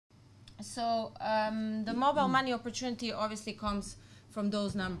So the mobile money opportunity obviously comes from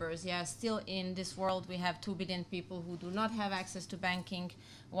those numbers. Yeah, still in this world we have 2 billion people who do not have access to banking,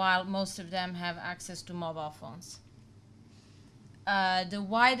 while most of them have access to mobile phones. The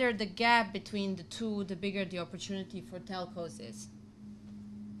wider the gap between the two, the bigger the opportunity for telcos is.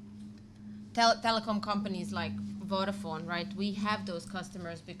 Telecom companies like Vodafone, right? We have those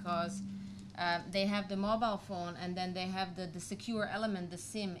customers because they have the mobile phone, and then they have the secure element, the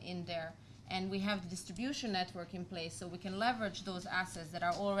SIM, in there. And we have the distribution network in place, so we can leverage those assets that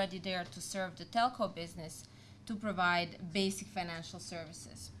are already there to serve the telco business to provide basic financial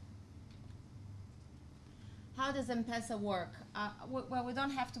services. How does M-Pesa work? Well, we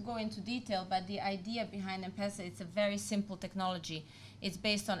don't have to go into detail, but the idea behind M-Pesa, it's a very simple technology. It's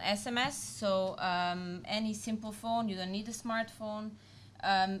based on SMS, so any simple phone, you don't need a smartphone.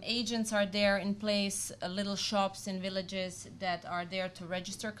 Agents are there in place, little shops in villages that are there to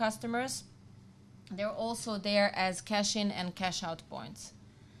register customers. They're also there as cash-in and cash-out points.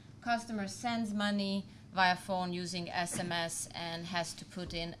 Customer sends money via phone using SMS and has to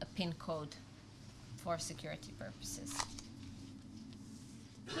put in a PIN code for security purposes.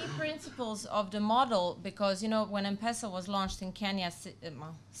 Key principles of the model, because, you know, when M-Pesa was launched in Kenya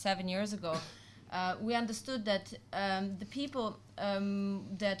 7 years ago, we understood that the people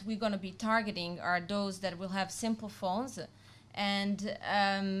that we're going to be targeting are those that will have simple phones, and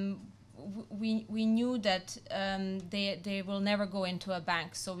we knew that they will never go into a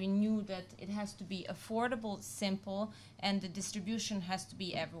bank, so we knew that it has to be affordable, simple, and the distribution has to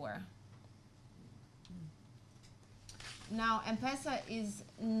be everywhere. Now, M-Pesa is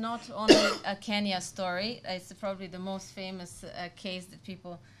not only a Kenya story. It's probably the most famous case that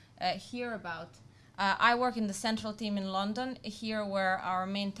people hear about. I work in the central team in London, here where our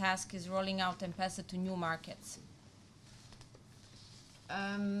main task is rolling out M-Pesa to new markets.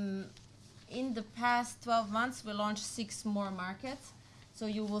 In the past 12 months, we launched 6 more markets. So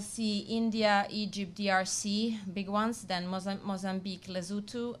you will see India, Egypt, DRC, big ones, then Mozambique,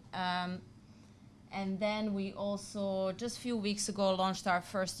 Lesotho. And then we also, just a few weeks ago, launched our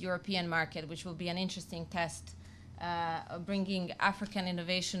first European market, which will be an interesting test, bringing African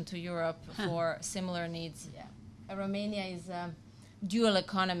innovation to Europe for similar needs. Yeah. Romania is a dual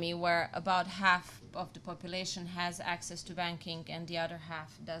economy where about half of the population has access to banking and the other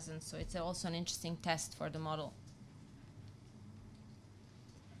half doesn't. So it's also an interesting test for the model.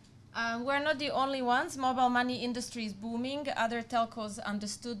 We're not the only ones. Mobile money industry is booming. Other telcos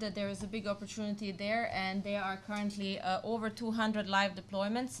understood that there is a big opportunity there, and there are currently over 200 live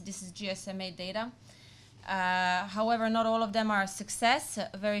deployments. This is GSMA data. However, not all of them are a success.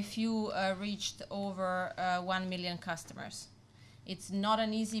 Very few reached over 1 million customers. It's not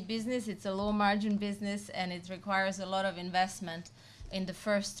an easy business. It's a low margin business, and it requires a lot of investment in the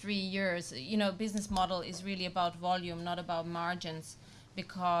first 3 years. You know, business model is really about volume, not about margins,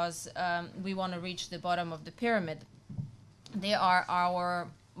 because we want to reach the bottom of the pyramid. They are our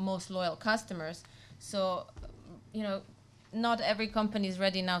most loyal customers. So, you know, not every company is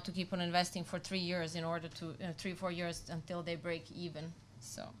ready now to keep on investing for 3 years in order to, 3-4 years until they break even.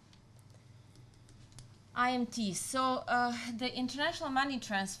 So, IMT. So, the international money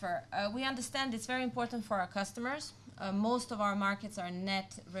transfer, we understand it's very important for our customers. Most of our markets are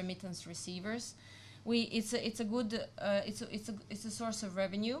net remittance receivers. It's a source of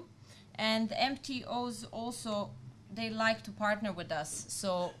revenue, and MTOs also, they like to partner with us.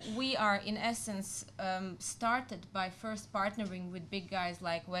 So we are in essence started by first partnering with big guys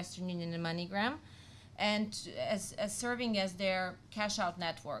like Western Union and MoneyGram, and as serving as their cash out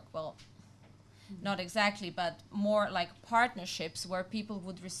network. Well, not exactly, but more like partnerships where people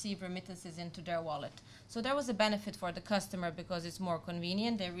would receive remittances into their wallet. So there was a benefit for the customer because it's more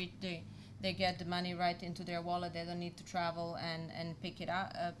convenient. They get the money right into their wallet. They don't need to travel and pick it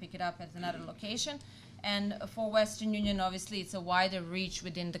up at another location. And for Western Union, obviously, it's a wider reach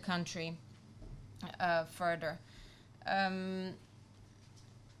within the country further.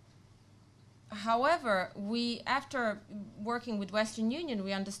 However, after working with Western Union,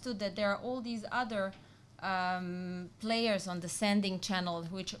 we understood that there are all these other players on the sending channel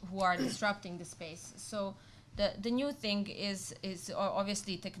who are disrupting the space. So the new thing is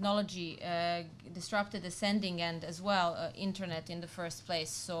obviously technology disrupted the sending and as well internet in the first place.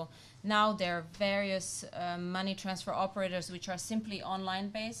 So now there are various money transfer operators which are simply online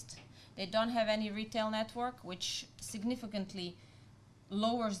based. They don't have any retail network, which significantly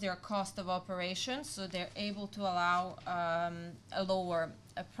lowers their cost of operation, so they're able to allow lower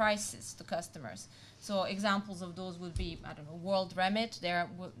prices to customers. So examples of those would be, I don't know, World Remit.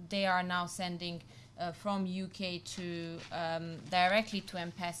 They are now sending from UK to directly to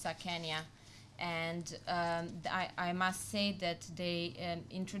M-Pesa Kenya. And I must say that they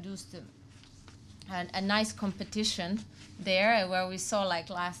introduced a nice competition there, where we saw, like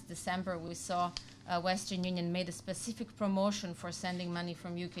last December, we saw Western Union made a specific promotion for sending money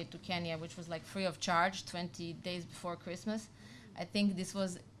from UK to Kenya, which was like free of charge 20 days before Christmas. I think this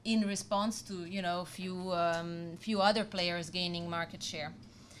was in response to, you know, few other players gaining market share.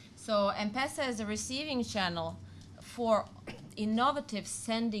 So M-Pesa as a receiving channel for innovative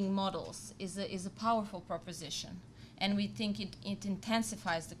sending models is a powerful proposition, and we think it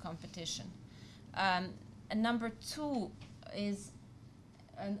intensifies the competition. And number two is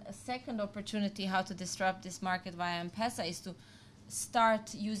a second opportunity how to disrupt this market via M-Pesa is to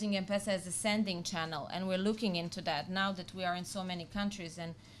start using M-Pesa as a sending channel, and we're looking into that now that we are in so many countries,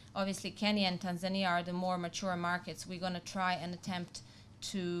 and obviously Kenya and Tanzania are the more mature markets. We're going to try and attempt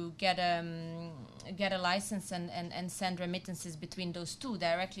to get a license and send remittances between those two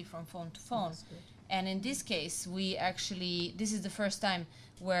directly from phone to phone. And in this case, this is the first time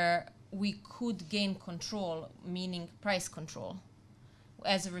where we could gain control, meaning price control.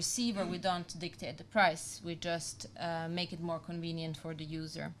 As a receiver, we don't dictate the price. We just make it more convenient for the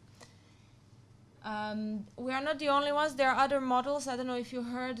user. We are not the only ones. There are other models. I don't know if you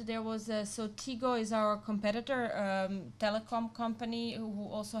heard. There was so Tigo is our competitor, telecom company who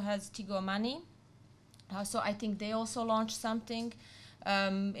also has Tigo Money. So I think they also launched something.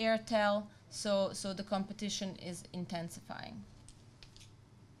 Airtel. So the competition is intensifying.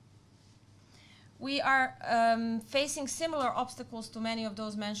 We are facing similar obstacles to many of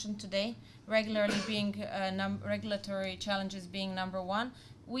those mentioned today, regulatory challenges being number one.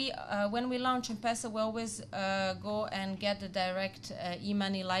 When we launch M-Pesa, we always go and get the direct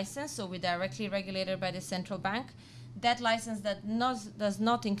e-money license, so we're directly regulated by the central bank. That license does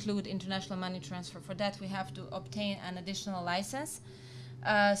not include international money transfer. For that, we have to obtain an additional license.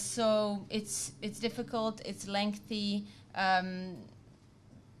 So it's difficult, it's lengthy.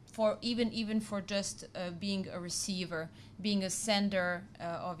 For even for just being a receiver, being a sender,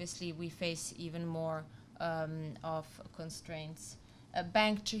 obviously we face even more of constraints.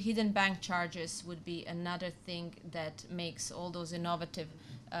 Hidden bank charges would be another thing that makes all those innovative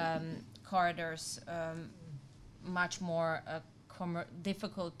corridors much more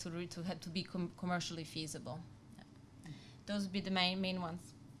difficult to be commercially feasible. Those would be the main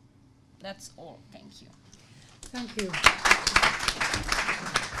ones. That's all. Thank you. Thank you.